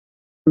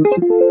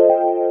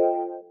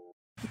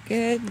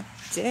Good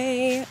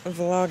day,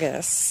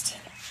 Vlogust.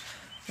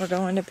 We're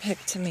going to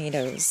pick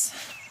tomatoes.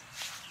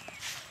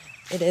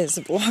 It is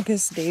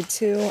Vlogust day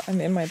 2.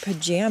 I'm in my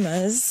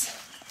pajamas.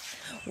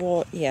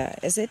 Well, yeah,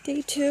 is it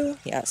day 2?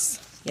 Yes.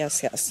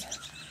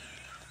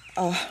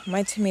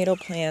 My tomato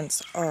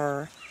plants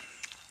are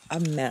a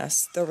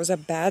mess. There was a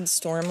bad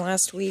storm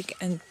last week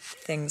and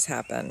things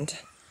happened.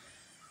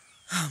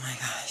 Oh my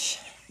gosh.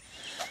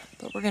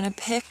 But we're gonna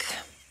pick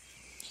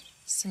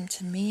some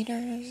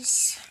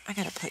tomatoes. I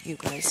gotta put you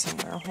guys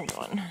somewhere. Hold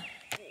on.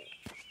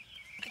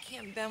 I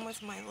can't bend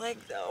with my leg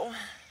though.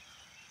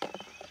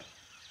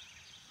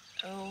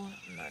 Oh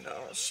my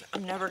gosh.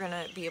 I'm never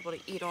gonna be able to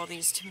eat all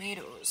these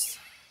tomatoes.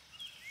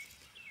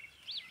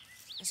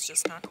 It's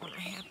just not gonna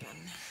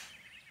happen.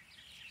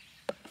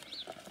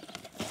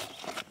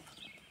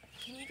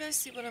 Can you guys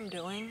see what I'm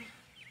doing?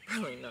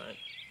 Probably not.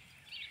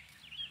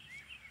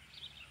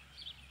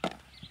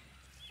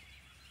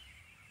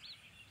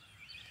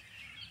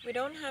 We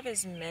don't have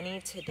as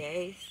many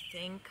today,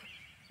 thank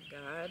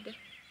God.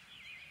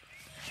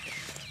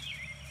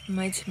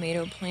 My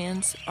tomato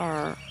plants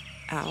are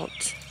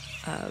out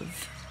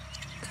of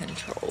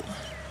control.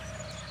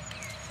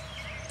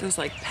 There's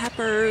like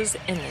peppers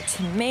in the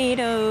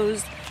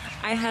tomatoes.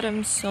 I had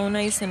them so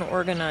nice and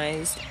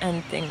organized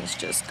and things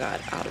just got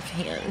out of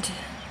hand.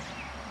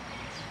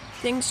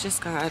 Things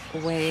just got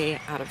way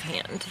out of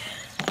hand.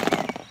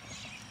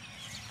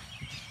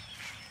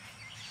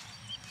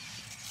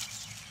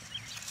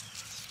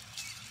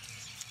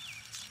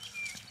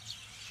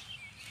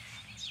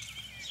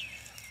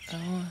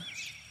 Oh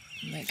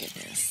my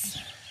goodness.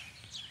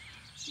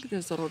 Look at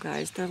those little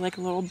guys. They're like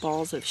little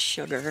balls of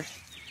sugar.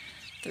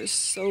 They're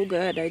so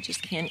good. I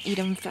just can't eat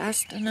them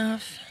fast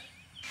enough.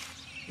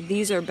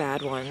 These are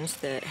bad ones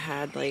that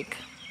had like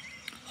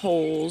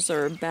holes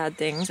or bad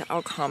things.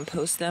 I'll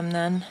compost them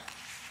then.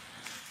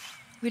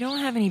 We don't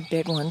have any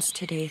big ones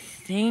today,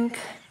 thank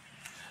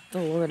the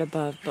Lord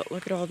above. But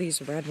look at all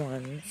these red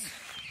ones.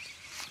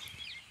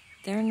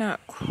 They're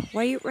not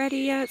quite ready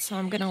yet, so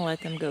I'm gonna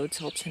let them go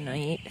till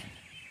tonight.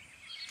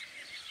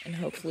 And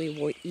hopefully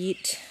we'll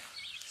eat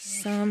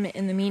some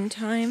in the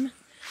meantime.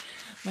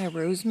 My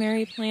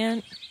rosemary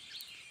plant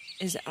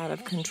is out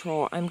of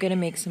control. I'm gonna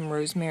make some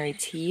rosemary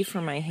tea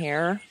for my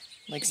hair,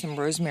 like some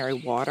rosemary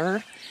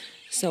water.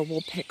 So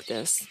we'll pick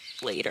this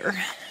later.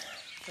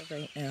 For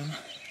right now.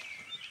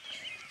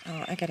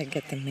 Oh, I gotta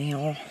get the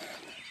mail.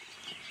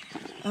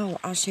 Oh,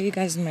 I'll show you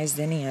guys my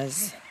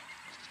zinnias.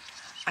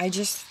 I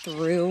just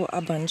threw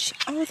a bunch.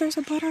 Oh, there's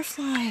a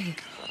butterfly.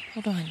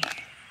 Hold on.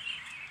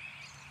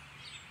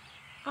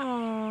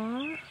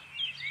 Aww,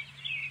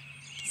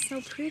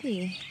 so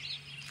pretty.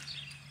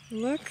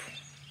 Look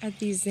at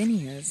these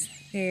zinnias.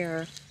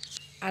 They're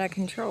out of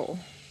control.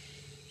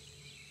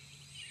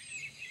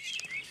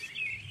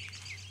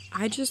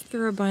 I just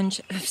threw a bunch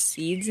of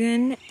seeds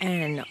in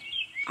and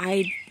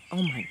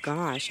oh my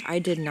gosh, I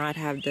did not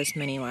have this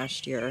many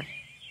last year.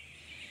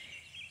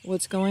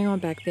 What's going on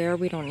back there,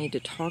 we don't need to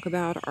talk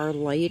about. Our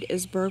light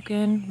is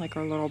broken, like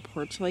our little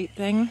porch light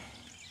thing.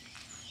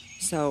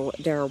 So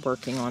they're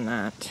working on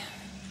that.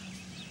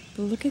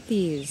 But look at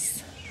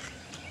these.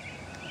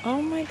 Oh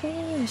my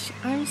gosh,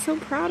 I'm so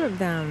proud of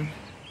them.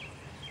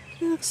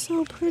 They look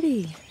so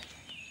pretty.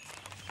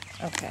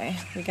 Okay,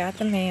 we got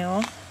the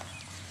mail.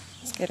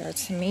 Let's get our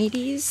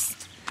tomatoes.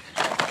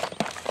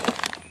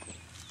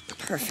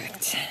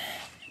 Perfect.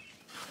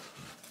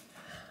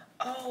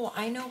 Oh,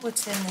 I know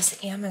what's in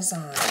this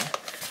Amazon.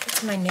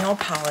 It's my nail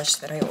polish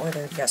that I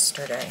ordered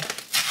yesterday.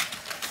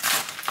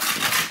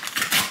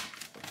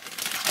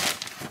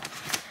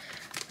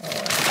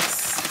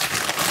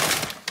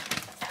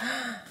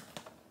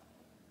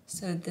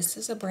 So this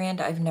is a brand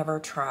I've never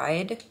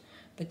tried,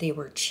 but they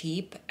were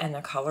cheap and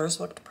the colors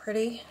looked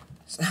pretty.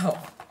 So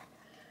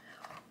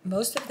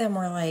most of them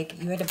were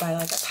like, you had to buy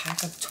like a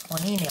pack of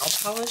 20 nail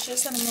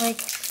polishes, and I'm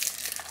like,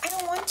 I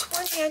don't want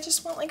 20, I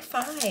just want like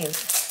 5.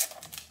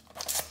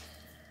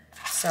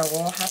 So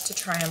we'll have to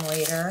try them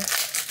later.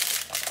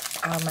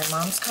 My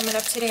mom's coming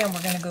up today and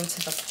we're gonna go to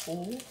the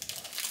pool.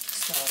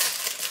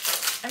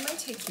 So I might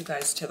take you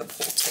guys to the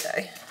pool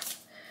today.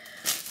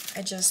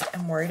 I just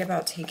am worried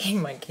about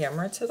taking my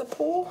camera to the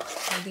pool.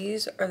 So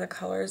these are the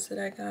colors that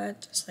I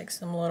got. Just like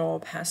some little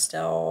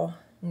pastel,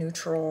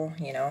 neutral,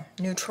 you know,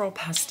 neutral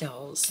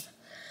pastels.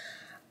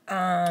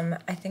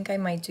 I think I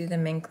might do the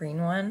mint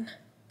green one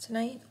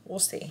tonight. We'll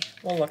see.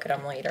 We'll look at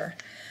them later.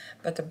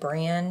 But the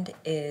brand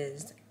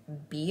is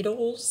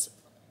Beetles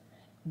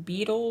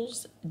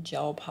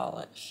gel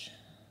polish.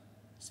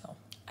 So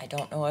I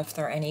don't know if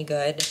they're any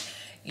good.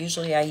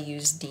 Usually I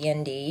use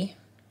D&D.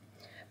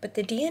 But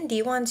the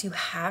D&D ones, you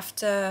have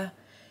to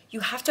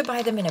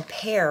buy them in a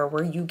pair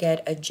where you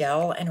get a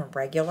gel and a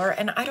regular,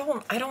 and I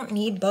don't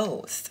need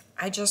both.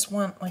 I just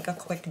want like a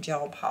quick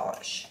gel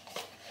polish.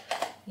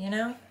 You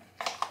know?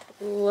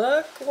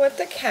 Look what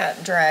the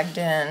cat dragged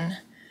in.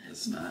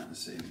 It's not the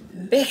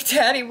same. Big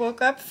Daddy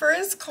woke up for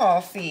his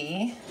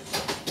coffee.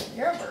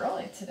 You're up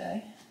early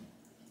today.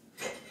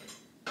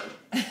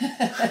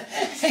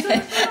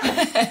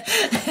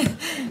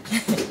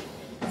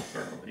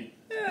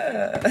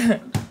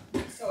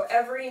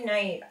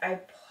 night I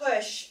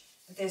push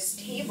this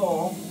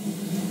table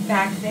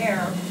back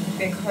there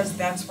because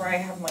that's where I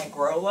have my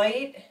grow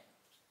light.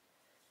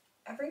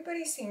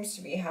 Everybody seems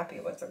to be happy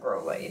with the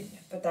grow light,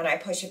 but then I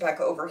push it back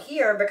over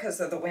here because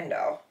of the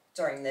window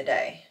during the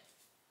day.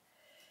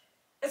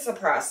 It's a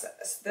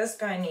process. This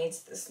guy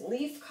needs this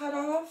leaf cut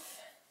off.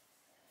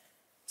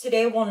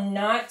 Today will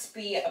not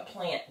be a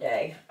plant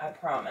day, I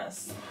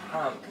promise.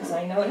 Because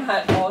I know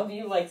not all of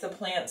you like the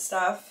plant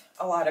stuff.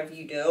 A lot of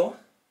you do.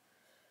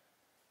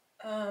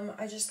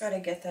 I just gotta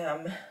get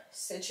them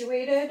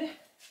situated.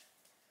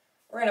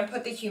 We're gonna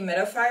put the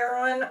humidifier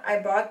on. I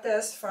bought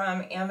this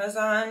from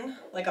Amazon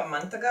like a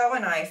month ago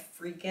and I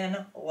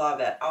freaking love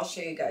it. I'll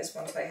show you guys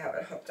once I have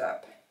it hooked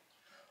up.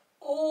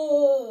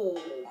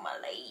 Oh, my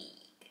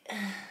leg.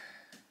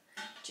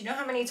 Do you know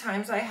how many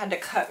times I had to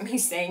cut me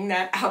saying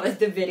that out of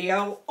the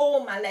video?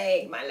 Oh, my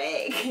leg, my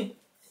leg.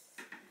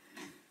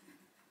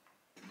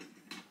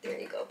 There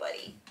you go,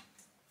 buddy.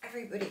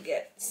 Everybody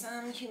get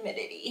some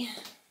humidity.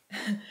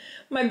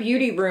 My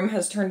beauty room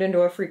has turned into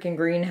a freaking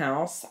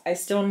greenhouse. I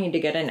still need to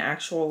get an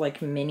actual,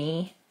 like,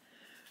 mini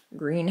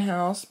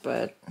greenhouse,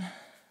 but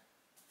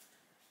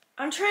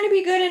I'm trying to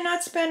be good and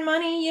not spend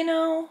money, you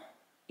know?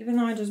 Even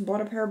though I just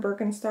bought a pair of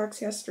Birkenstocks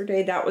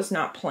yesterday, that was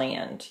not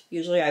planned.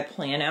 Usually I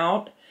plan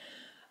out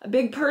a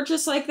big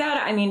purchase like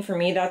that. I mean, for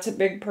me, that's a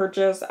big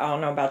purchase. I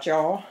don't know about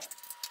y'all.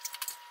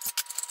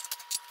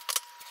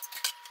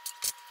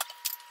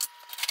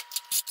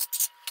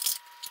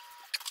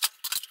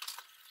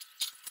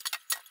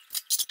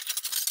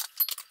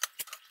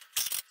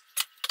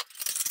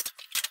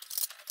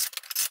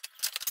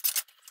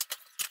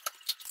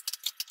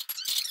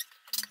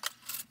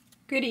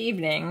 Good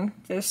evening.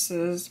 This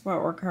is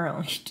what we're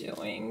currently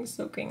doing,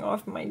 soaking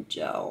off my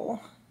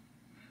gel.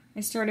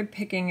 I started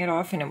picking it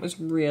off and it was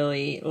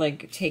really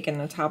like taking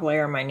the top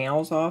layer of my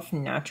nails off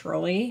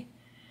naturally.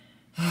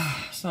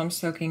 So I'm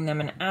soaking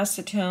them in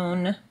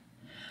acetone.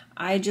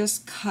 I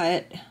just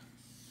cut,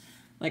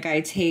 like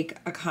I take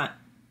a cotton,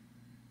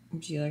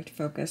 would you like to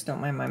focus? Don't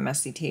mind my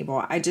messy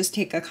table. I just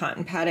take a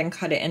cotton pad and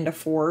cut it into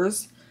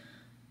 4s.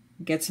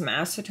 Get some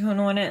acetone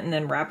on it and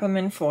then wrap them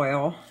in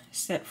foil.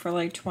 Sit for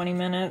like 20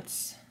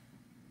 minutes.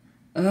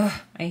 Ugh,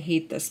 I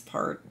hate this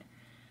part,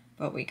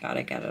 but we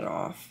gotta get it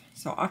off.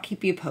 So I'll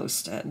keep you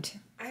posted.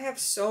 I have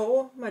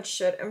so much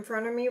shit in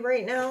front of me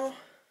right now.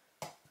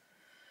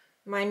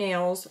 My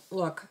nails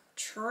look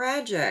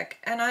tragic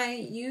and I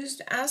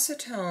used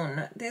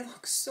acetone. They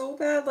look so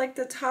bad, like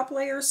the top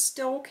layer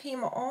still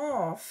came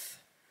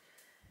off.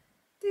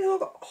 They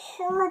look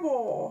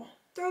horrible.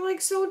 They're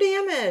like so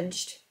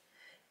damaged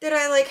that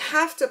I like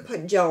have to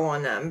put gel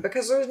on them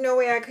because there's no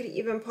way I could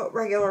even put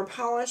regular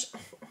polish.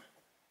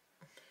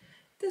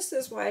 This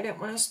is why I didn't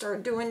want to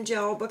start doing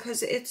gel,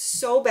 because it's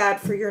so bad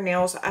for your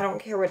nails. I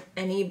don't care what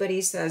anybody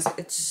says.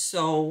 It's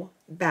so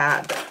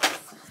bad.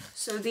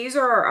 So these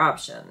are our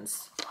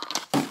options.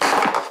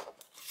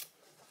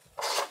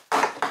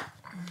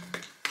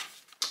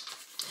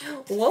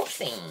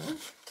 Whoopsie.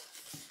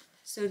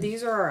 So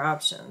these are our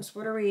options.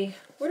 What are we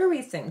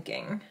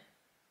thinking?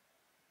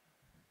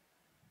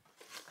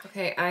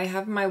 Okay, I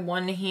have my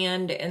one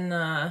hand in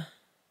the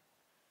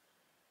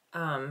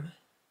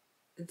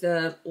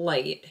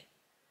light.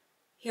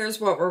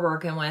 Here's what we're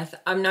working with.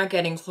 I'm not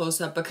getting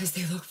close up because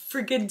they look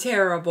freaking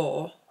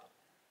terrible.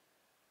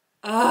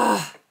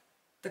 Ah,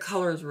 the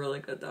color is really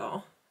good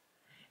though.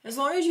 As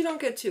long as you don't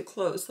get too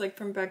close, like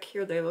from back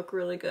here, they look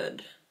really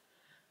good.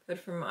 But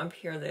from up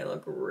here, they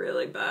look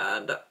really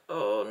bad.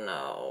 Oh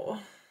no.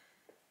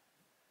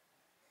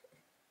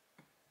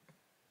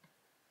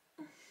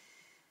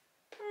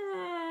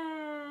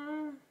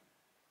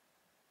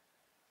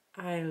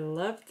 I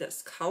love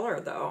this color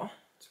though.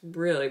 It's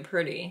really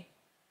pretty.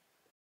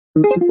 I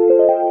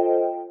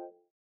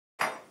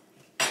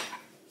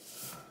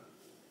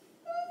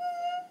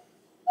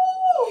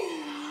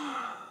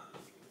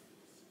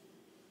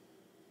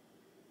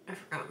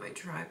forgot my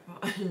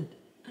tripod.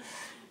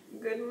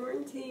 Good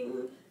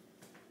morning.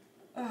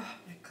 Oh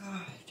my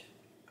god.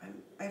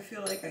 I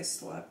feel like I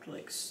slept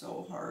like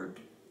so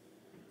hard.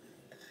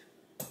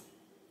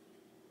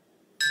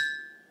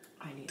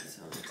 I need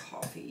some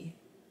coffee.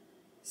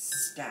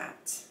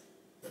 Stat.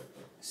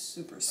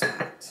 Super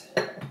stat.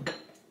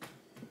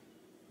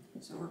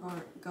 So we're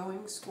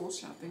going school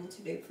shopping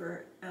today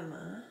for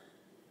Emma.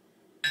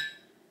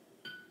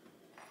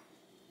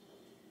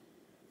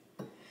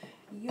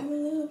 You're a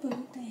little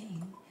boo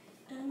thing.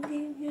 I'll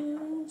give you a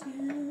little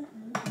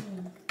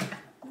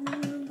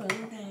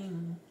boo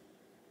thing.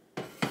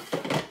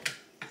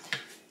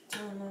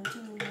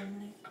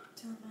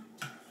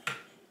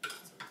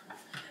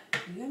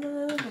 You're a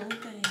little boo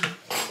thing.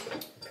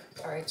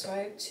 Alright, so I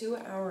have 2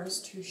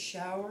 hours to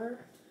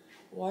shower,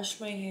 wash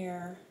my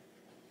hair,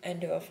 and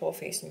do a full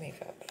face of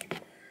makeup.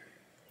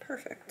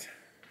 Perfect.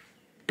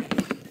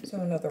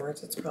 So in other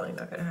words, it's probably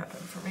not going to happen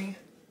for me.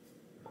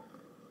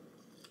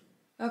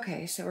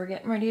 Okay, so we're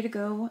getting ready to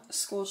go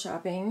school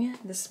shopping.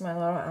 This is my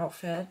little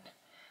outfit.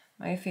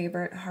 My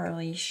favorite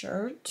Harley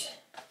shirt.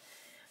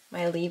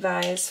 My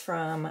Levi's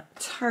from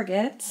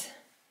Target.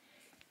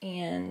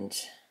 and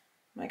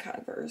my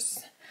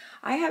Converse.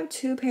 I have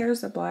 2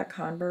 pairs of black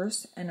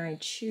Converse, and I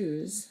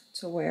choose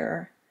to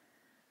wear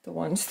the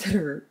ones that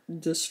are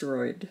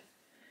destroyed.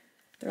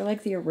 They're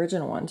like the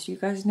original ones. You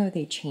guys know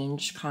they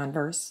changed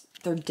Converse.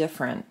 They're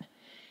different.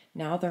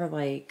 Now they're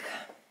like,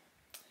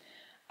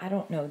 I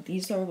don't know,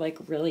 these are like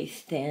really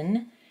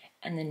thin,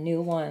 and the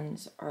new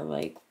ones are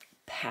like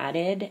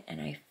padded,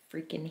 and I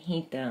freaking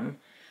hate them.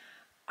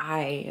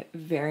 I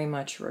very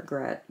much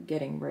regret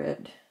getting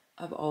rid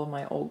of all of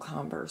my old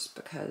Converse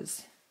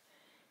because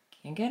I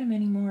can't get them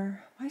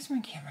anymore. Why is my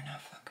camera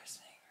not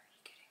focusing?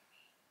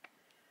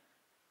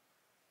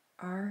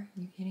 Are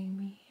you kidding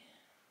me?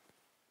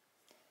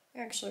 I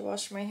actually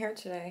washed my hair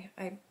today.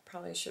 I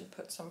probably should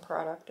put some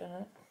product in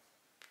it.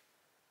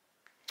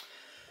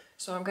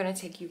 So I'm going to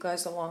take you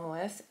guys along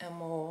with, and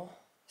we'll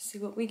see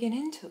what we get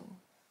into.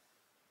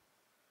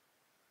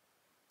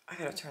 I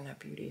gotta turn that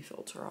beauty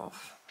filter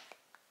off.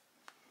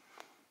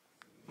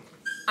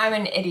 I'm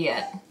an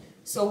idiot.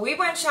 So we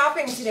went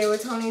shopping today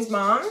with Tony's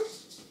mom.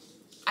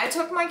 I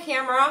took my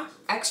camera,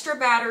 extra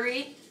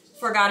battery,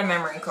 forgot a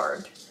memory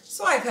card.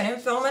 So I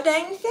couldn't film a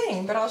dang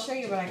thing, but I'll show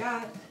you what I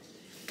got.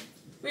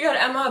 We got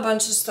Emma a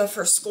bunch of stuff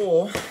for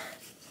school.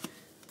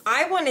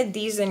 I wanted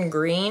these in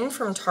green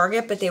from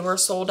Target, but they were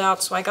sold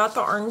out, so I got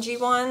the orangey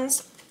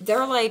ones.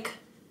 They're like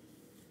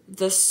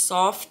the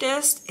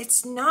softest.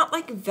 It's not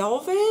like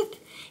velvet.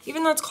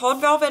 Even though it's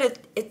called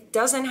velvet, it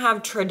doesn't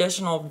have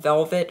traditional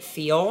velvet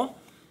feel,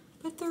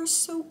 but they're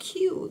so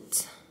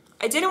cute.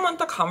 I didn't want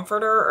the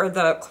comforter or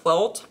the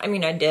quilt. I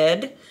mean, I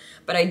did,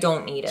 but I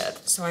don't need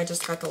it. So I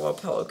just got the little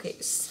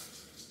pillowcase.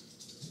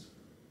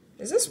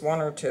 Is this 1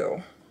 or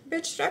 2?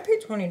 Bitch, did I pay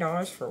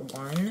 $20 for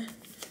 1?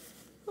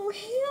 Oh,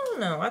 hell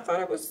no. I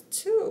thought it was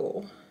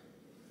 2.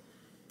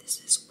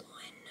 This is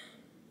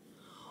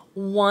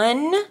 1.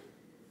 1?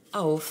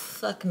 Oh,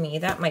 fuck me.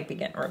 That might be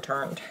getting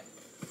returned.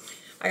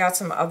 I got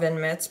some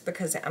oven mitts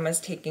because Emma's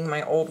taking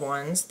my old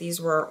ones. These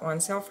were on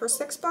sale for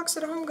 $6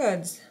 at Home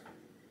Goods.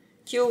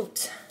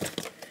 Cute.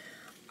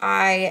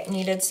 I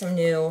needed some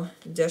new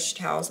dish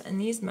towels,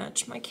 and these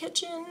match my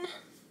kitchen.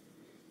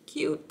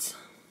 Cute.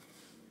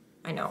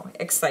 I know,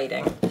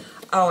 exciting.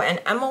 Oh,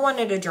 and Emma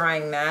wanted a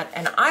drying mat,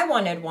 and I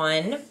wanted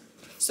one,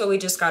 so we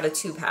just got a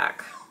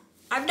 2-pack.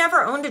 I've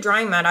never owned a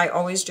drying mat. I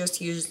always just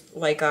use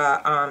like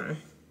a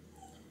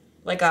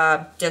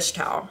dish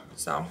towel,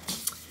 so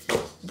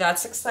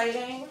that's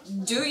exciting.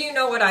 Do you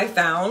know what I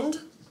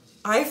found?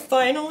 I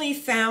finally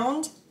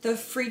found the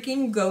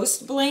freaking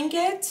ghost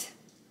blanket.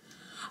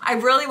 I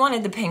really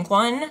wanted the pink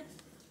one,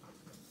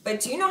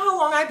 but do you know how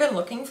long I've been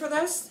looking for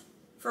this?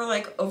 For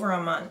like over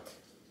a month.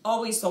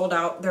 Always sold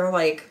out. They're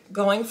like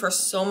going for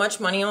so much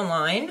money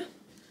online.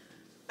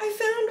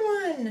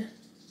 I found one.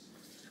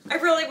 I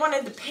really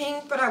wanted the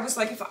pink, but I was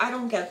like, if I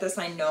don't get this,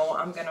 I know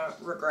I'm gonna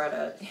regret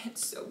it.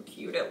 It's so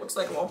cute. It looks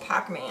like little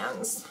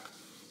Pac-Mans.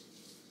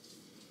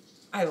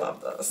 I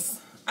love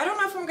this. I don't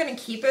know if I'm gonna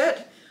keep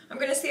it. I'm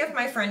gonna see if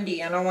my friend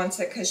Deanna wants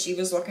it because she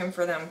was looking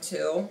for them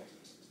too.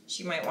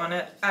 She might want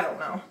it. I don't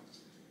know.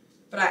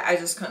 But I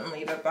just couldn't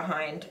leave it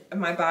behind.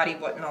 My body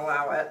wouldn't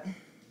allow it.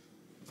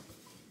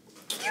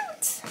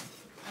 Cute.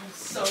 I'm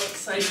so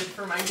excited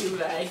for my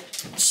duvet.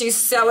 She's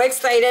so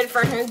excited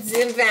for her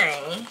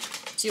duvet.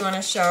 Do you want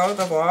to show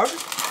the vlog?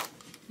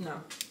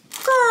 No.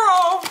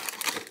 Girl!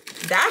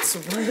 That's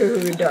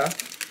rude.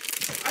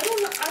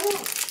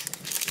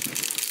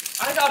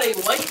 I got a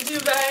white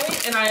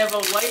duvet, and I have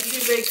a white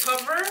duvet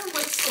cover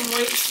with some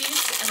white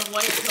sheets and a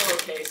white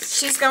pillowcase.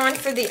 She's going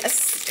for the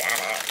aesthetic.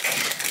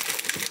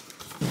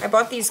 I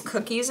bought these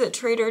cookies at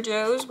Trader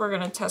Joe's. We're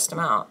going to test them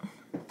out.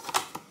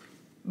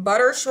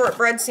 Butter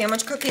shortbread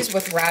sandwich cookies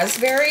with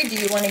raspberry. Do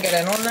you want to get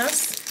in on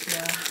this?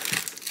 Yeah.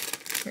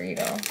 Here you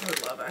go. I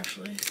would love,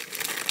 actually.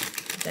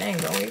 Dang,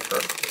 don't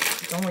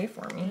wait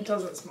for me. It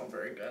doesn't smell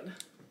very good.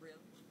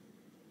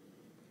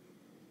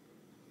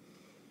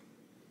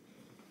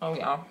 Oh,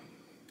 yeah.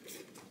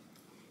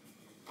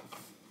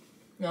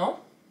 No?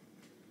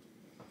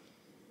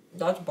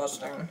 That's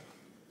busting.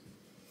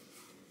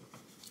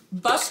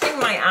 Busting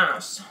my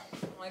ass.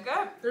 Like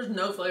that? There's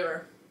no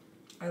flavor.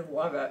 I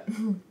love it.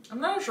 I'm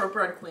not a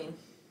shortbread queen.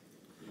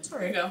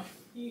 Sorry. There you go.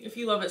 If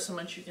you love it so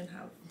much, you can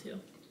have it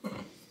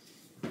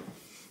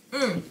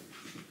too.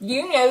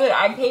 You know that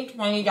I paid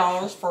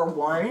 $20 for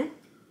one?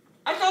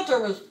 I thought there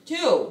was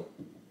 2.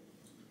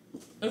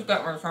 It's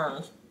got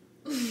returns.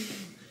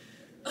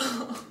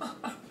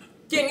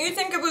 Didn't you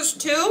think it was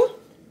 2?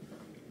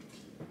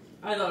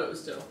 I thought it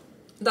was 2.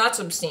 That's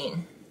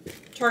obscene.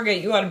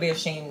 Target, you ought to be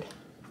ashamed.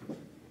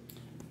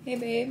 Hey,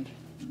 babe.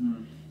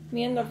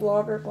 Me and the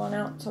vlog are going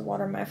out to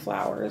water my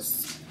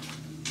flowers.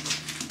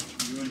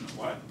 You and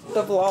what?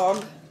 The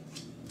vlog.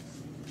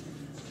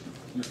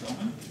 You're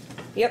filming?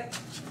 Yep.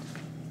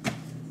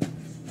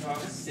 So I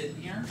was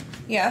sitting here,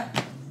 Yeah.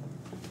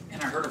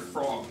 and I heard a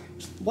frog.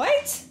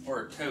 What?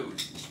 Or a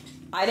toad.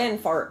 I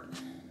didn't fart.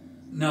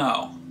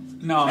 No.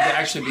 No, I'm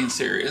actually being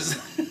serious.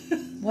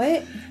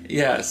 What?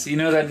 Yes, you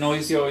know that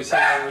noise you always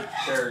hear with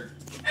their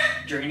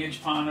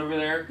drainage pond over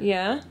there?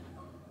 Yeah.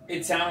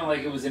 It sounded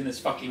like it was in this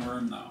fucking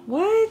room, though.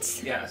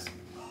 What? Yes.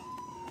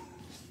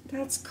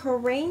 That's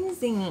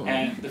crazy.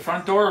 And the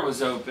front door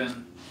was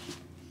open,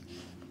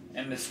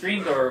 and the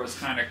screen door was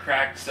kind of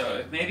cracked,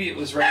 so maybe it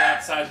was right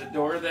outside the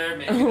door there.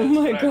 Maybe Oh that's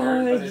my what I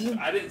heard, God. but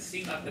I didn't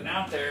see nothing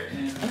out there,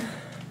 and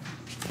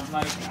I'm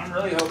like, I'm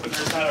really hoping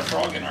there's not a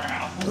frog in our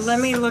house. Let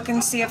me look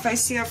and see if I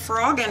see a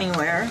frog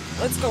anywhere.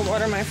 Let's go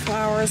water my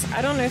flowers.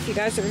 I don't know if you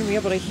guys are going to be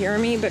able to hear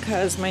me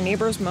because my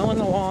neighbor's mowing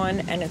the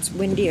lawn and it's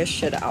windy as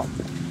shit out.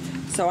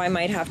 So I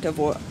might have to,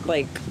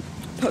 like,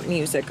 put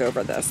music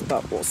over this,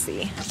 but we'll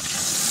see.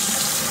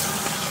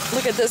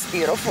 Look at this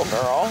beautiful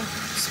girl.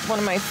 It's one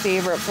of my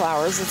favorite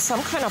flowers. It's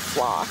some kind of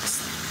phlox.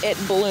 It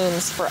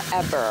blooms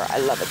forever. I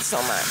love it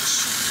so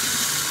much.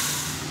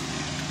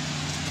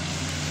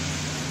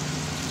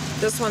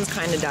 This one's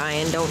kind of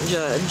dying, don't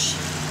judge.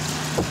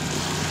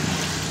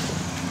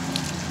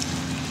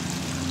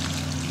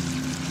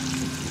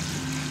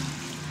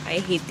 I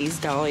hate these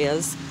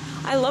dahlias.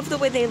 I love the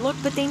way they look,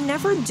 but they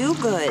never do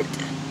good.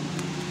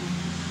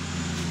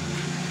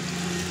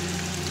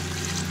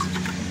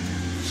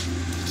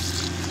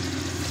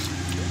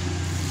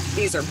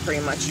 These are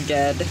pretty much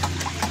dead.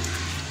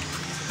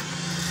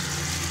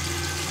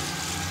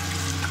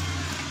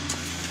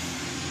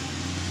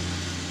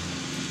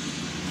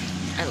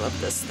 I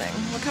love this thing.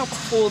 Look how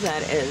cool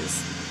that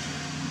is.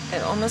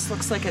 It almost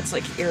looks like it's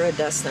like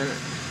iridescent.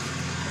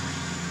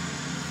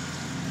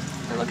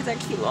 And look at that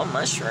cute little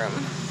mushroom.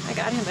 I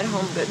got him at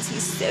Home Goods.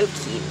 He's so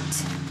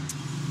cute.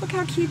 Look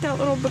how cute that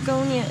little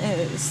begonia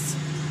is.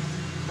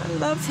 I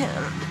love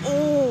him.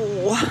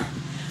 Oh,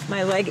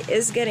 my leg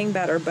is getting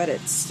better, but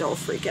it still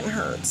freaking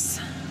hurts.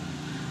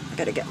 I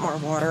gotta get more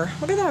water.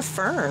 Look at that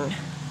fern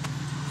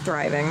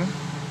thriving.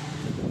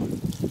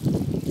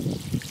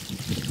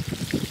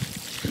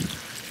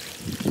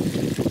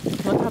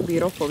 Look how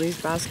beautiful these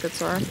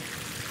baskets are.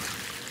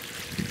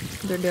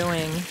 They're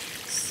doing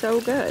so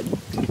good.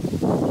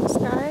 This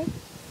guy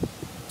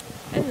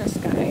and this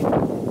guy.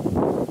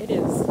 It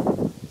is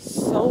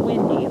so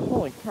windy.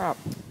 Holy crap.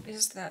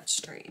 Is that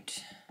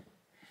straight?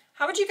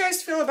 How would you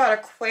guys feel about a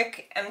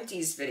quick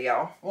empties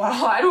video?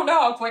 Well, I don't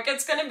know how quick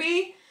it's gonna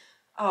be.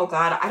 Oh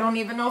God, I don't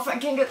even know if I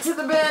can get to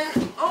the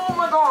bin. Oh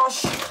my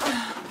gosh.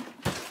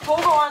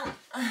 Hold on.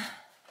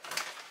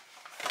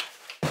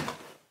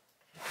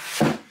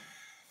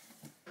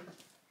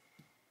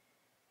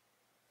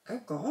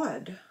 Oh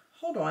God,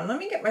 hold on, let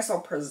me get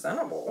myself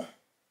presentable.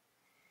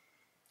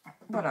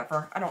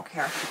 Whatever, I don't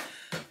care.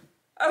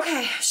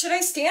 Okay, should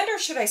I stand or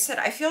should I sit?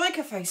 I feel like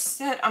if I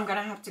sit, I'm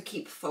gonna have to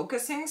keep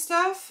focusing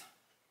stuff.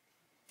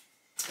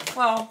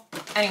 Well,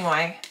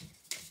 anyway,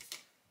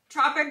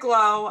 Tropic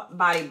Glow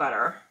Body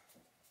Butter.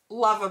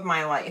 Love of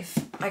my life.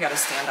 I gotta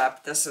stand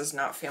up, this is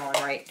not feeling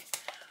right.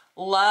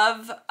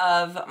 Love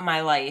of my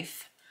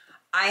life.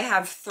 I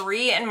have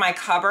 3 in my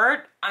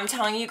cupboard. I'm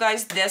telling you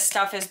guys, this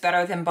stuff is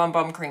better than Bum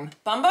Bum Cream.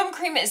 Bum Bum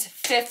Cream is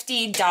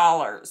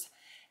 $50.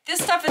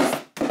 This stuff is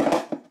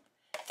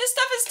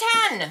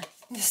 10.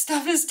 This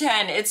stuff is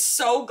 10. It's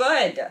so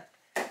good.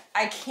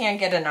 I can't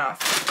get enough.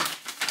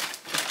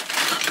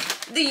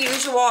 The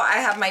usual, I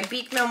have my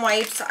Beekman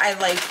wipes. I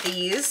like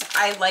these.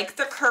 I like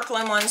the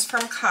Kirkland ones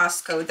from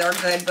Costco. They're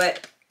good,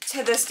 but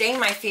to this day,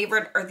 my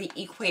favorite are the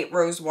Equate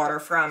Rose Water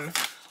from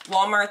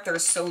Walmart. They're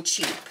so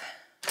cheap.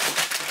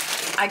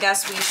 I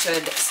guess we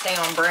should stay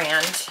on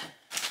brand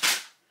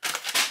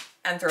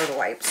and throw the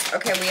wipes.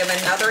 Okay, we have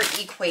another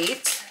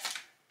Equate.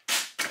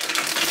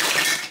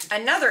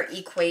 Another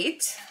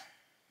Equate.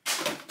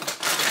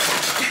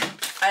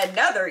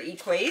 Another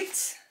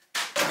Equate.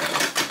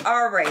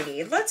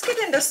 Alrighty, let's get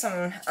into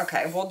some,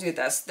 okay, we'll do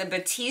this. The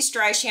Batiste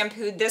dry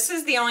shampoo. This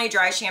is the only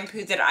dry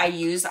shampoo that I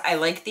use. I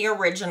like the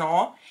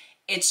original.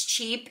 It's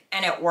cheap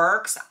and it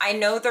works. I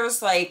know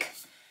there's like,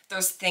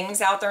 there's things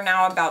out there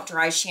now about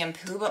dry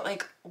shampoo, but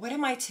like, what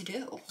am I to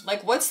do?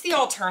 Like, what's the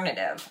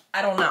alternative?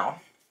 I don't know.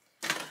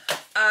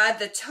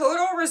 The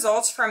Total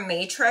Results from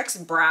Matrix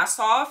Brass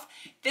Off.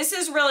 This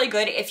is really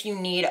good if you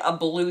need a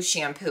blue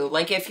shampoo.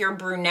 Like if you're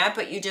brunette,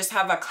 but you just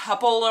have a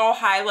couple little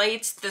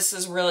highlights, this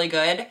is really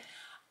good.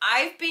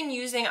 I've been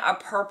using a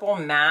purple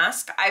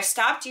mask. I've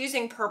stopped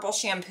using purple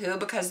shampoo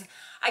because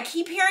I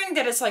keep hearing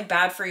that it's like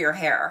bad for your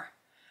hair.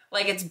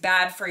 Like it's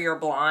bad for your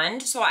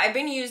blonde. So I've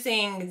been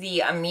using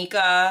the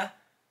Amika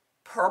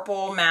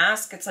purple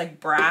mask. It's like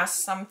brass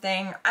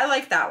something. I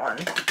like that one.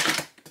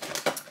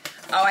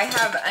 Oh, I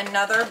have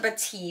another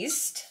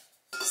Batiste.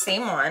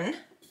 Same one.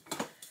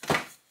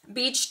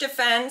 Beach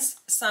Defense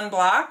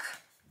Sunblock.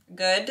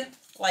 Good.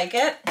 Like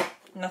it.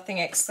 Nothing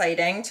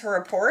exciting to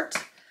report.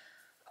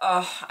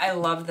 Oh, I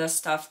love this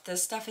stuff.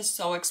 This stuff is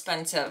so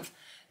expensive.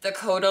 The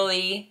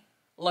Caudalie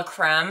La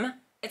Creme.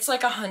 It's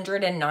like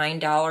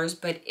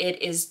 $109, but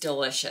it is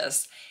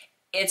delicious.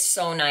 It's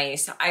so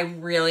nice. I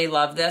really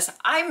love this.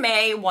 I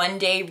may one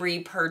day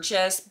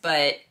repurchase,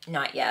 but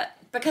not yet.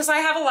 Because I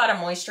have a lot of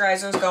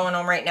moisturizers going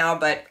on right now,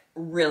 but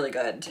really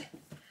good.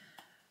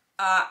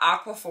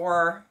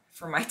 Aquaphor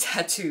for my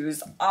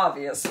tattoos,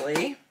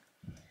 obviously.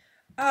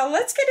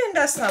 Let's get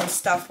into some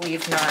stuff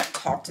we've not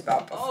talked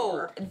about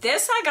before. Oh,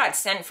 this I got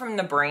sent from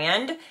the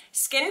brand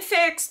Skin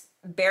Fix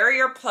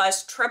Barrier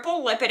Plus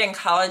Triple Lipid and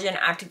Collagen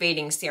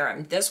Activating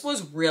Serum. This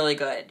was really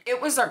good. It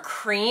was a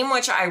cream,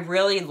 which I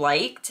really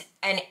liked,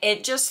 and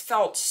it just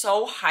felt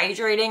so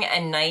hydrating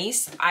and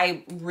nice.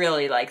 I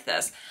really like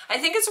this. I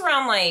think it's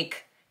around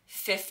like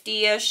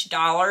 $50-ish.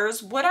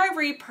 Would I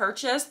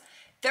repurchase?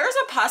 There's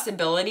a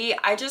possibility.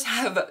 I just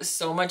have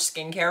so much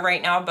skincare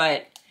right now,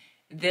 but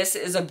this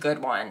is a good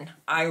one.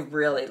 I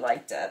really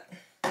liked it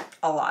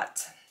a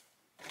lot.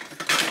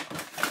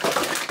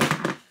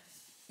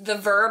 The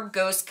Verb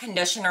Ghost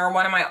Conditioner,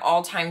 one of my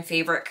all-time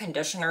favorite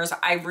conditioners.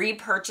 I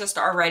repurchased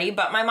already,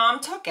 but my mom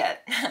took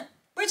it,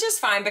 which is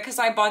fine because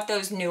I bought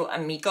those new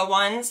Amika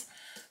ones,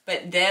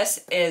 but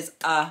this is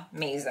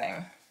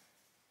amazing.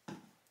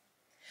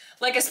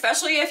 Like,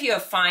 especially if you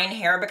have fine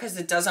hair because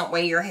it doesn't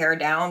weigh your hair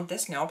down.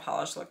 This nail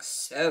polish looks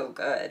so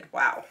good.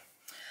 Wow.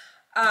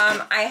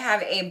 I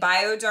have a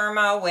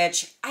Bioderma,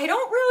 which I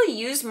don't really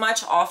use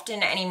much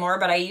often anymore,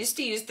 but I used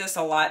to use this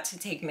a lot to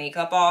take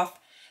makeup off.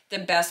 The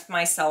best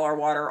micellar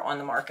water on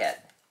the market.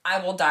 I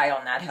will die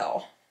on that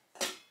hill.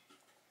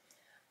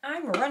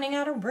 I'm running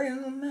out of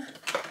room.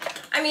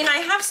 I mean, I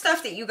have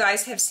stuff that you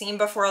guys have seen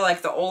before,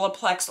 like the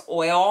Olaplex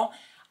oil.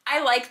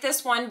 I like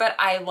this one, but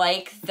I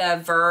like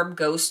the Verb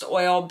Ghost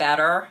oil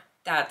better.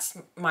 That's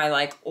my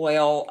like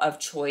oil of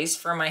choice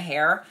for my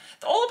hair.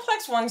 The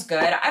Olaplex one's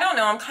good. I don't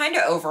know, I'm kind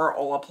of over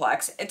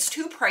Olaplex. It's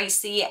too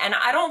pricey and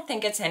I don't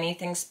think it's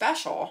anything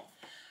special.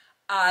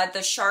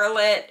 The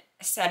Charlotte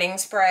setting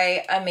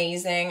spray,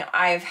 amazing.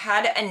 I've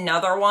had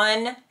another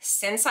one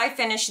since I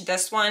finished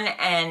this one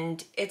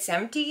and it's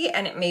empty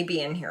and it may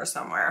be in here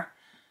somewhere.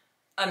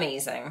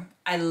 Amazing.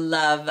 I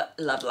love,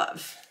 love,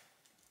 love,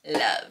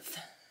 love.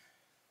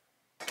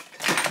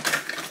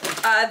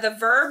 The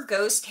Verb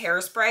Ghost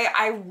Hairspray,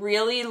 I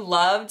really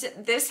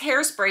loved this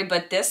hairspray,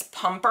 but this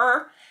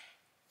pumper,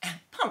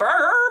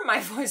 my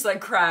voice like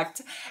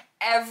cracked.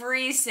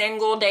 Every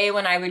single day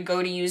when I would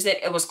go to use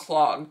it, it was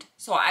clogged.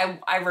 So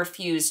I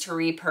refused to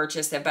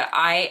repurchase it, but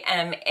I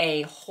am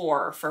a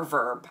whore for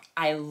Verb.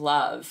 I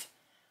love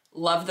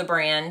the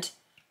brand,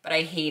 but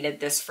I hated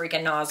this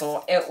freaking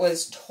nozzle. It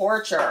was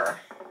torture.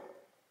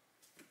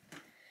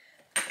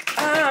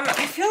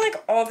 I feel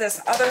like all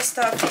this other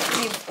stuff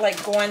we've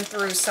like gone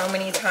through so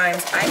many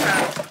times. I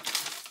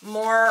have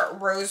more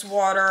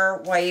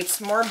Rosewater wipes,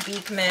 more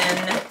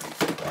Beekman,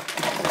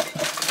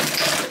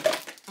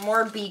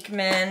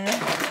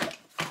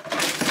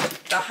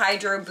 the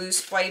Hydro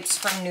Boost wipes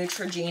from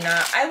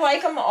Neutrogena. I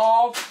like them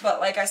all, but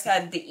like I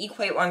said, the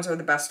Equate ones are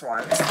the best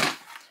ones.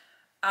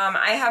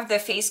 I have the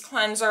face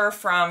cleanser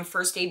from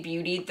First Aid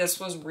Beauty. This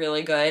was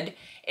really good.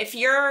 If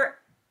you're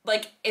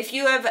like, if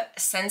you have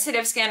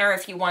sensitive skin or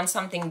if you want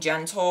something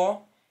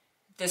gentle,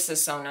 this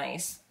is so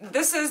nice.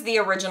 This is the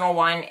original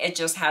one. It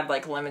just had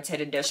like limited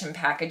edition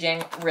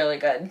packaging. Really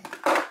good.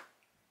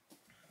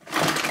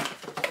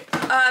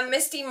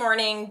 Misty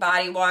Morning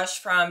Body Wash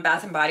from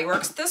Bath & Body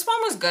Works. This one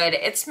was good.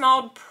 It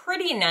smelled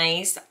pretty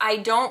nice. I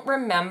don't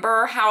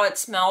remember how it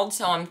smelled,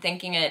 so I'm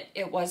thinking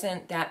it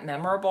wasn't that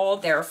memorable.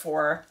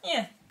 Therefore,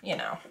 yeah, you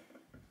know.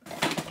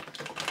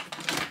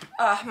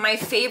 My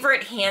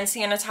favorite hand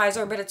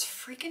sanitizer, but it's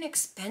freaking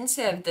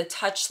expensive. The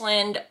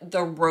Touchland,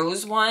 the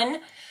Rose one.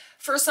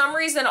 For some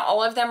reason,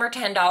 all of them are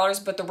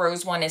 $10, but the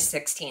Rose one is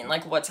 $16.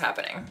 Like, what's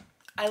happening?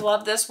 I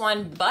love this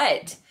one,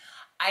 but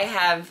I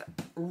have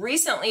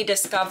recently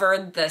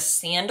discovered the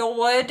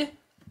Sandalwood.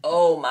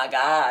 Oh my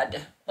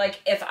God.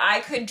 Like, if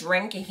I could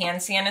drink a hand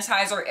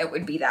sanitizer, it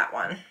would be that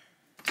one.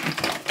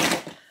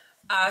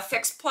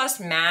 Fix Plus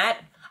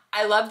Matte.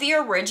 I love the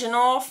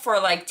original for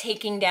like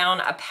taking down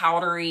a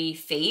powdery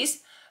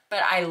face,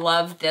 but I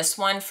love this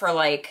one for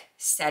like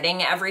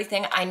setting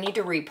everything. I need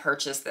to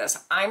repurchase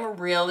this. I'm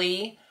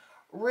really,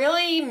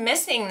 really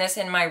missing this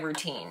in my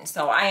routine.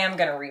 So I am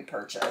going to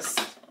repurchase.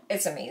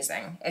 It's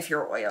amazing if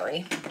you're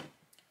oily.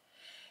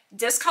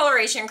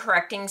 Discoloration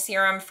Correcting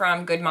Serum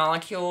from Good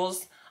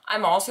Molecules.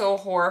 I'm also a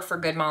whore for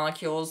Good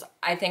Molecules.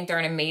 I think they're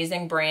an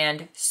amazing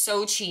brand.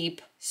 So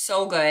cheap,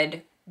 so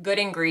good, good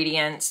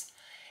ingredients.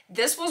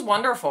 This was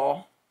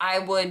wonderful. I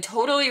would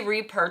totally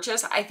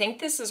repurchase. I think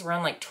this is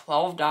around like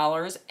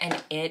 $12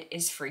 and it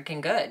is freaking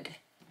good.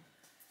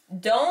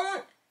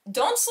 Don't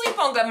sleep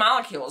on Good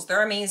Molecules.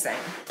 They're amazing.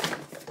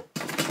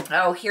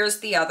 Oh,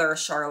 here's the other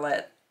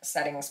Charlotte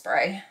setting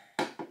spray.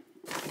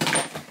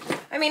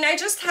 I mean, I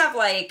just have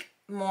like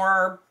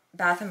more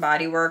Bath &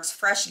 Body Works,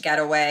 Fresh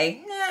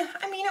Getaway.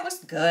 I mean, it was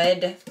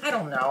good. I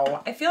don't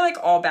know. I feel like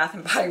all Bath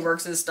 & Body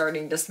Works is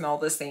starting to smell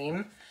the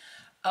same.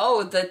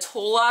 Oh, the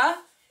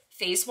Tula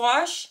face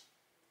wash.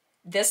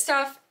 This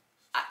stuff,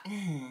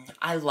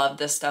 I love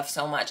this stuff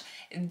so much.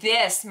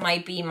 This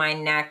might be my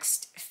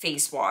next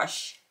face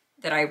wash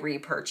that I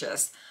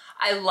repurchase.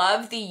 I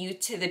love the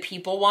Youth to the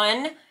People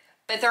one,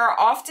 but there are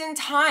often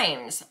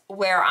times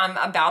where I'm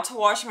about to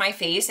wash my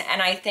face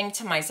and I think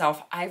to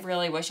myself, I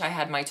really wish I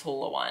had my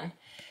Tula one.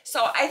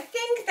 So I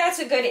think that's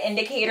a good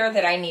indicator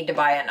that I need to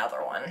buy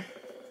another one.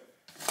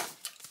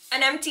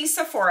 an empty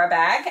Sephora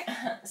bag.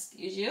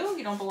 Excuse you,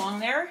 you don't belong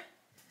there.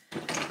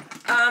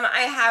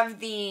 I have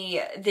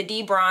the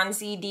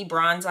De-Bronze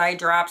Eye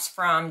drops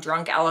from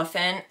Drunk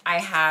Elephant. I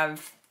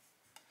have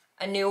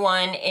a new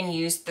one in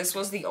use. This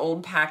was the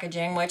old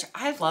packaging, which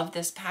I love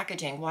this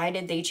packaging. Why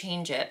did they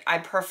change it? I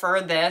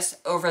prefer this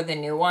over the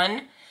new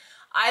one.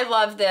 I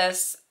love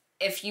this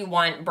if you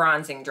want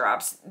bronzing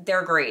drops.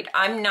 They're great.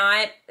 I'm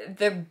not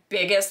the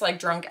biggest like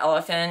Drunk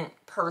Elephant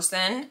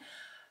person,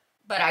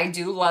 but I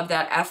do love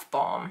that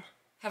F-Balm.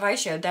 Have I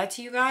showed that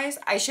to you guys?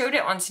 I showed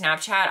it on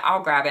Snapchat.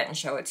 I'll grab it and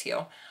show it to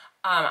you.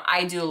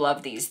 I do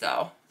love these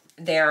though.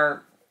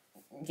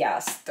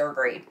 Yes, they're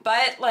great.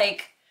 But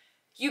like,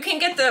 you can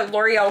get the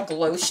L'Oreal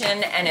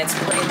Glotion and it's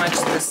pretty much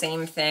the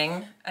same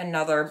thing.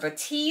 Another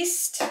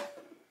Batiste.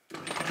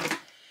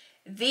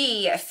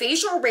 The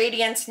Facial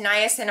Radiance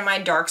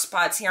Niacinamide Dark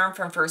Spot Serum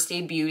from First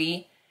Aid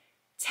Beauty.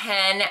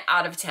 10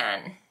 out of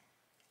 10.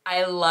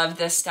 I love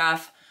this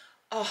stuff.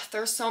 Oh,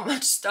 there's so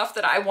much stuff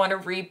that I want to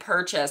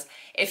repurchase.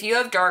 If you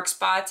have dark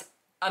spots,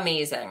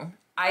 amazing.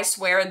 I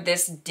swear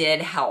this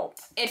did help.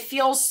 It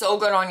feels so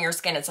good on your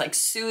skin. It's like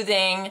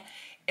soothing.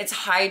 It's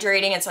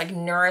hydrating. It's like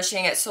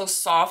nourishing. It's so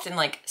soft and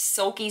like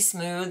silky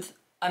smooth.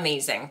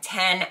 Amazing.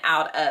 10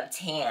 out of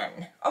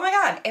 10. Oh my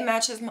God, it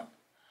matches my...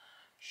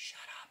 Shut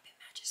up, it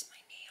matches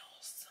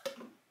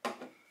my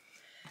nails.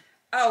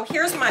 Oh,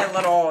 here's my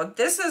little...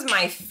 This is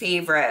my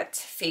favorite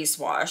face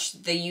wash.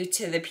 The You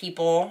to the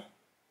People...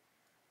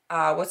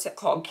 what's it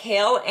called?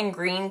 Kale and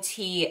green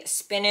tea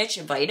spinach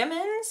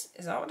vitamins.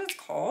 Is that what it's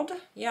called?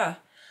 Yeah.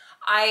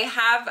 I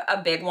have a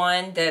big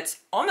one that's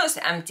almost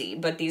empty,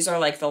 but these are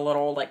like the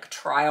little like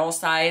trial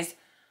size.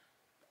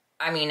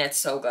 I mean, it's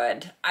so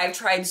good. I've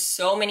tried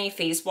so many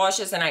face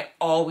washes and I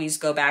always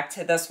go back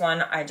to this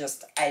one. I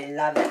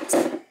love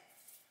it.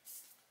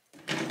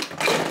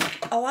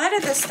 A lot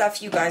of this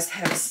stuff you guys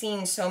have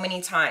seen so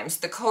many times.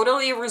 The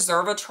Caudalie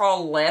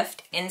Resveratrol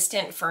Lift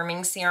Instant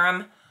Firming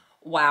Serum.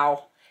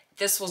 Wow.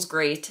 This was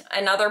great.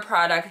 Another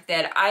product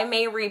that I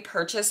may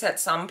repurchase at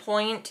some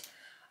point.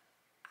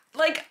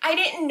 Like, I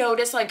didn't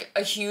notice like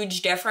a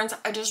huge difference.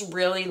 I just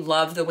really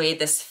love the way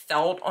this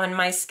felt on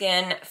my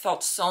skin. It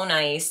felt so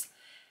nice.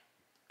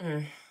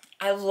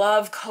 I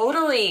love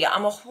Caudalie.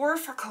 I'm a whore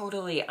for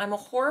Caudalie. I'm a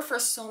whore for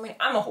so many.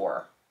 I'm a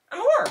whore.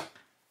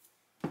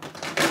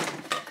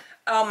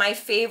 Oh, my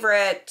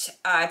favorite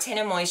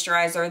tinted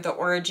moisturizer, the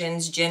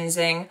Origins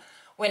Ginseng.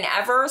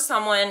 Whenever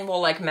someone will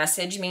like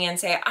message me and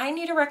say, I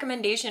need a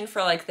recommendation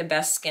for like the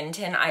best skin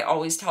tint, I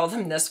always tell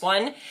them this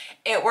one.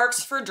 It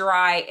works for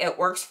dry, it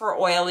works for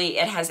oily,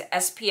 it has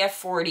SPF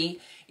 40.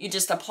 You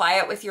just apply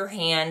it with your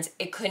hands.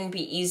 It couldn't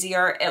be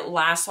easier. It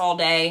lasts all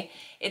day.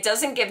 It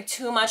doesn't give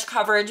too much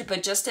coverage,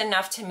 but just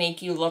enough to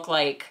make you look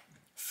like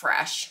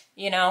fresh,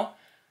 you know?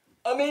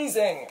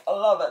 Amazing, I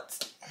love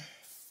it.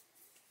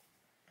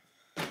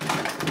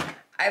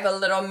 I have a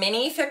little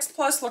mini Fix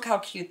Plus. Look how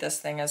cute this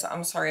thing is.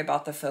 I'm sorry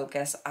about the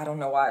focus. I don't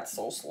know why it's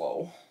so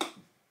slow.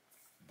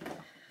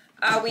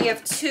 We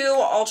have 2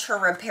 Ultra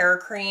Repair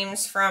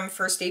Creams from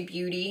First Aid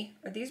Beauty.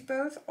 Are these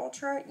both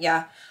Ultra?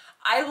 Yeah.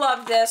 I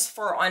love this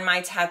for on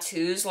my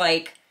tattoos.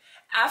 Like,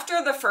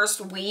 after the first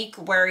week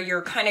where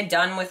you're kind of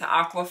done with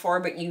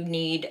Aquaphor, but you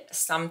need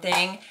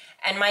something,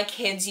 and my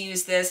kids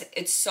use this.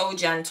 It's so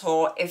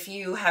gentle. If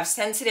you have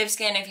sensitive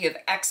skin, if you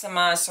have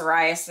eczema,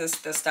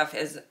 psoriasis, this stuff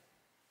is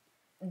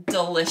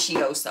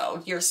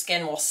delicioso. Your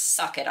skin will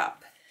suck it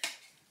up.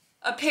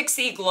 A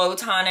Pixie Glow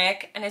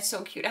Tonic, and it's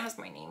so cute. It has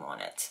my name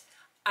on it.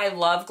 I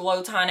love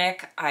Glow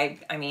Tonic. I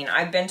mean,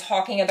 I've been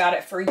talking about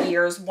it for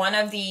years. One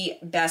of the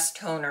best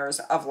toners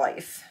of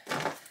life.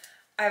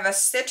 I have a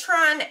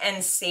Citron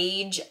and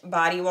Sage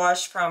body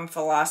wash from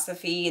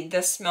Philosophy.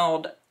 This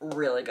smelled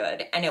really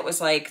good, and it was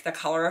like the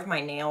color of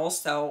my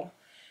nails, so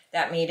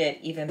that made it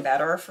even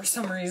better for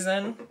some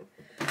reason.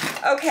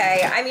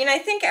 Okay, I mean, I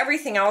think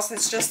everything else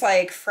is just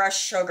like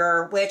fresh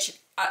sugar, which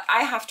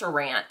I have to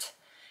rant.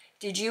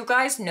 Did you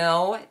guys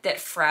know that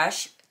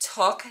Fresh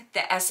took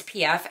the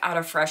SPF out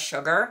of fresh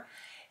sugar?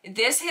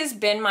 This has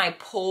been my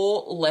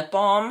pull lip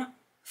balm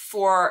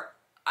for,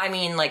 I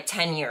mean, like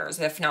 10 years,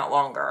 if not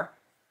longer.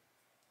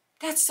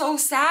 That's so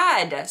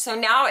sad. So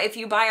now if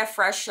you buy a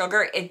fresh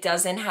sugar, it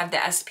doesn't have the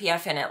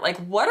SPF in it. Like,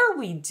 what are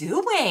we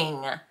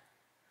doing?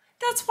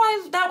 That's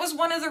why that was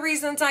one of the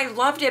reasons I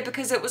loved it,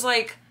 because it was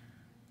like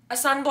a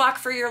sunblock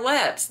for your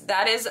lips.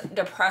 That is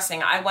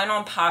depressing. I went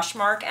on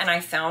Poshmark and I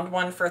found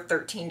one for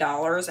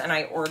 $13 and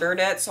I ordered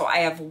it. So I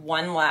have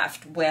one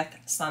left with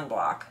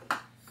sunblock.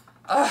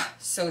 Ugh,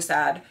 so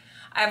sad.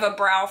 I have a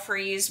Brow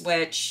Freeze,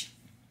 which,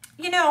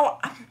 you know,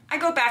 I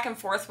go back and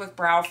forth with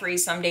Brow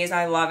Freeze. Some days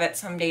I love it.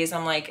 Some days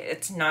I'm like,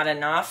 it's not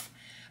enough.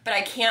 But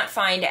I can't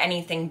find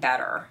anything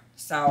better.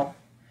 So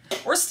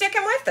we're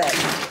sticking with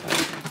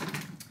it.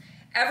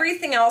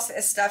 Everything else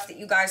is stuff that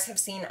you guys have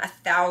seen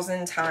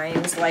 1,000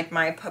 times, like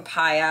my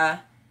Papaya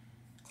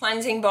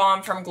Cleansing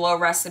Balm from Glow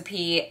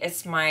Recipe.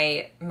 It's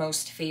my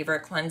most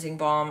favorite cleansing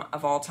balm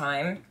of all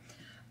time.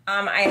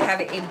 I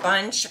have a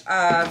bunch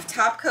of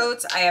top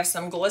coats. I have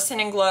some Glisten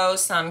and Glow,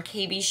 some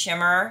KB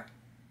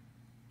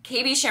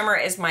KB Shimmer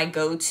is my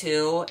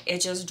go-to. It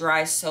just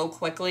dries so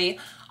quickly.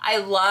 I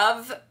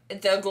love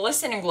the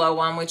Glisten and Glow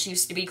one, which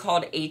used to be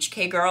called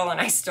HK Girl, and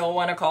I still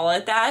want to call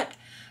it that.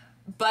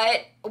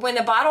 But when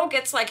the bottle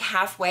gets like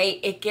halfway,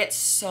 it gets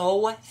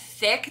so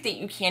thick that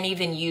you can't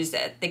even use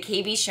it. The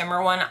KB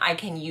Shimmer one I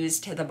can use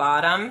to the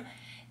bottom.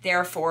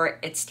 Therefore,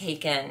 it's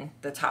taken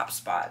the top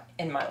spot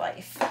in my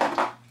life.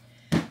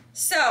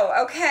 So,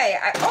 okay.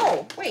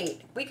 Oh,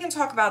 wait. We can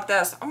talk about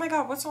this. Oh my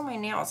God, what's on my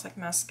nail? It's like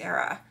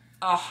mascara.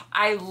 Oh,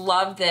 I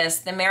love this.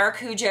 The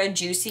Maracuja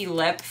Juicy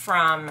Lip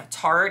from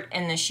Tarte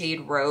in the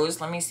shade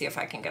Rose. Let me see if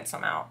I can get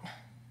some out.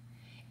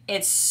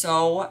 It's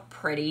so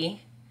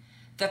pretty.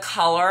 The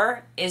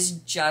color is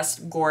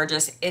just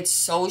gorgeous. It's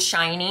so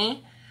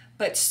shiny,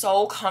 but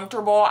so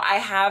comfortable. I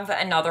have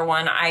another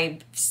one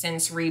I've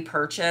since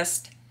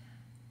repurchased.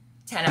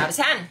 10 out of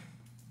 10.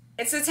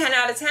 It's a 10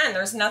 out of 10.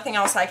 There's nothing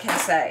else I can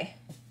say.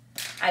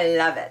 I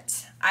love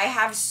it. I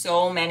have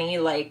so many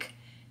like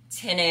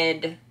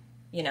tinted,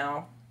 you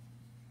know,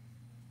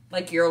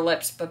 like your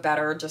lips but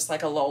better, just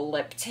like a little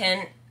lip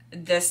tint.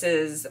 This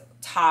is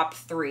top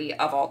 3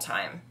 of all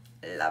time.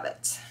 Love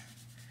it.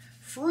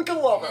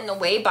 Freaking love it. And the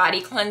Way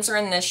Body Cleanser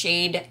in the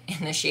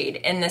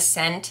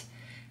scent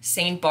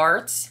St.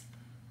 Bart's.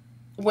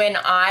 When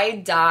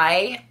I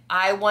die,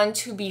 I want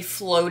to be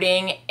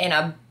floating in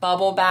a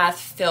bubble bath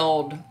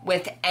filled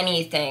with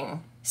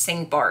anything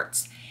St.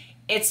 Bart's.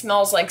 It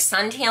smells like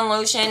suntan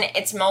lotion.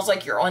 It smells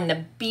like you're on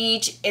the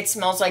beach. It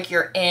smells like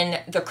you're in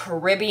the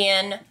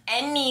Caribbean.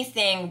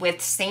 Anything with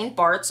St.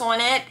 Bart's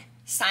on it,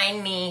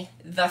 sign me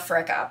the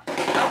frick up.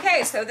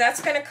 Okay, so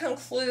that's gonna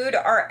conclude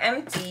our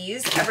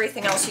empties.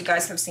 Everything else you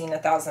guys have seen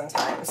 1,000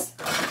 times.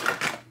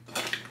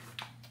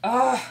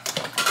 Oh,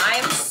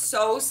 I'm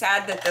so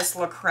sad that this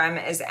La Creme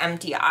is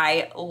empty.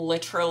 I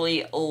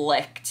literally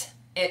licked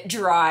it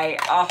dry.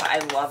 Oh, I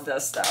love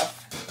this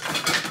stuff.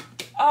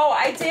 Oh,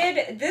 I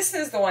did. This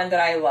is the one that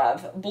I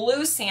love.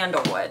 Blue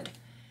Sandalwood.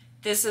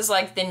 This is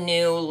like the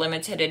new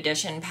limited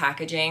edition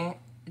packaging.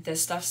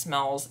 This stuff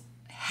smells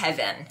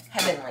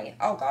heavenly.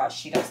 Oh gosh,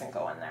 she doesn't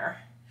go in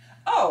there.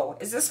 Oh,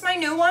 is this my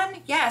new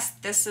one? Yes,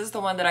 this is the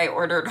one that I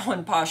ordered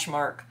on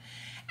Poshmark.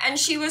 And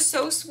she was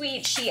so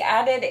sweet. She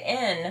added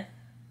in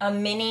a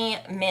mini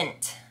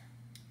mint.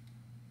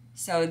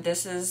 So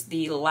this is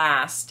the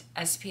last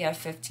SPF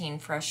 15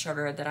 fresh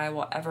sugar that I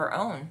will ever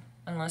own,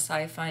 unless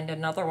I find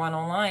another one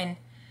online.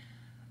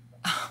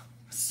 Oh,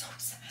 so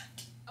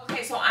sad.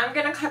 Okay, so I'm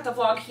gonna cut the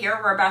vlog here.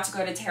 We're about to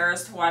go to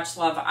Tara's to watch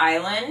Love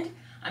Island.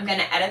 I'm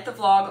gonna edit the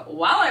vlog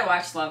while I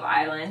watch Love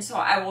Island, so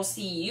I will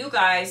see you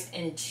guys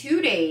in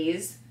 2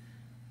 days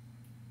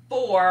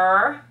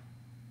for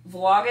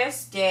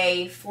Vlogust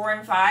day 4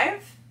 and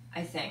 5,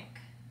 I think.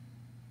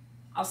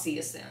 I'll see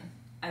you soon.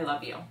 I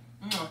love you.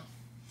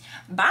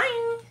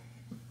 Bye.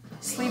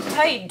 Sleep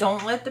tight.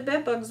 Don't let the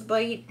bed bugs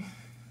bite.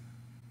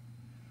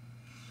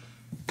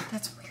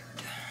 That's weird.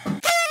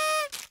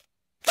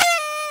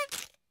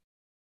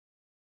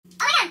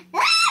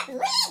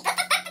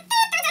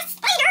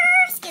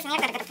 Excuse me,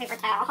 I've got to get a paper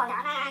towel. Hold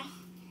on.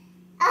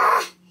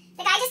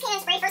 The guy just came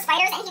and sprayed for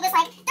spiders, and he was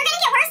like, they're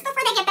gonna get worse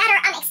before they get better.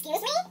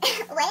 Excuse me?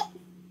 What?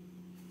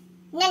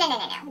 No.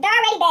 They're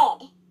already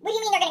bad. What do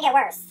you mean they're gonna get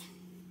worse?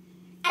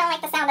 I don't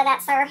like the sound of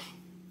that, sir.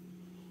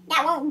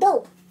 That won't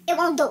do. It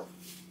won't do. Oh,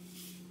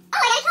 I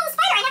gotta kill the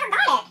spider. I never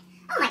got it.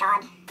 Oh my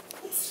god.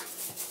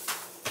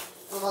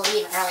 We'll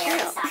leave earlier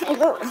and stop. You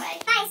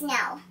guys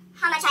know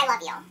how much I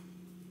love you.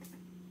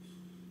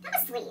 That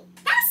was sweet.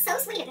 That was so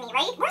sweet of me,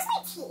 right? Where's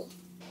my tea?